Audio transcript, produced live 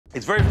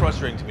It's very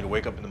frustrating to me to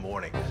wake up in the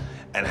morning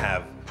and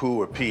have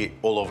poo or pee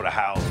all over the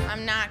house.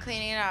 I'm not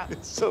cleaning it up.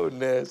 It's so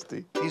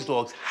nasty. These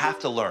dogs have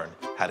to learn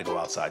how to go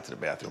outside to the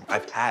bathroom.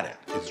 I've had it.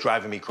 It's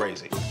driving me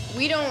crazy.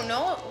 We don't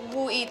know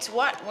who eats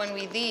what when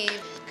we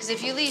leave, because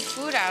if you leave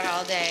food out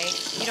all day,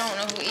 you don't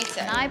know who eats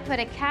it. And I put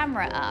a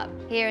camera up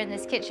here in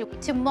this kitchen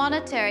to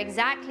monitor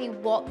exactly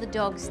what the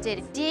dogs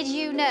did. Did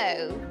you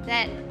know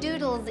that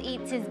Doodles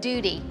eats his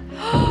duty?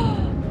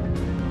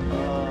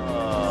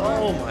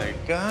 Oh my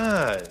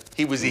God.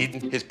 He was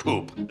eating his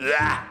poop.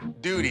 Blah.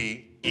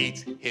 Duty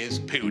eats his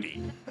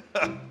pooty.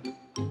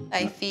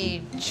 I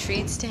feed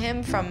treats to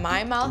him from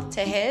my mouth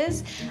to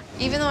his.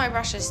 Even though I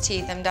brush his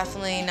teeth, I'm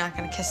definitely not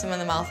gonna kiss him in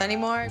the mouth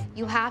anymore.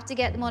 You have to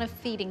get them on a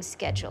feeding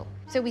schedule.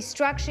 So we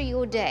structure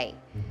your day.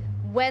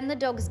 When the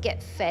dogs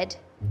get fed,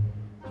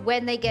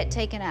 when they get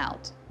taken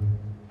out.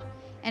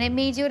 And it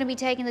means you're gonna be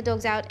taking the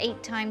dogs out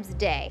 8 times a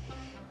day.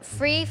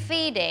 Free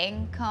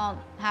feeding can't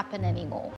happen anymore.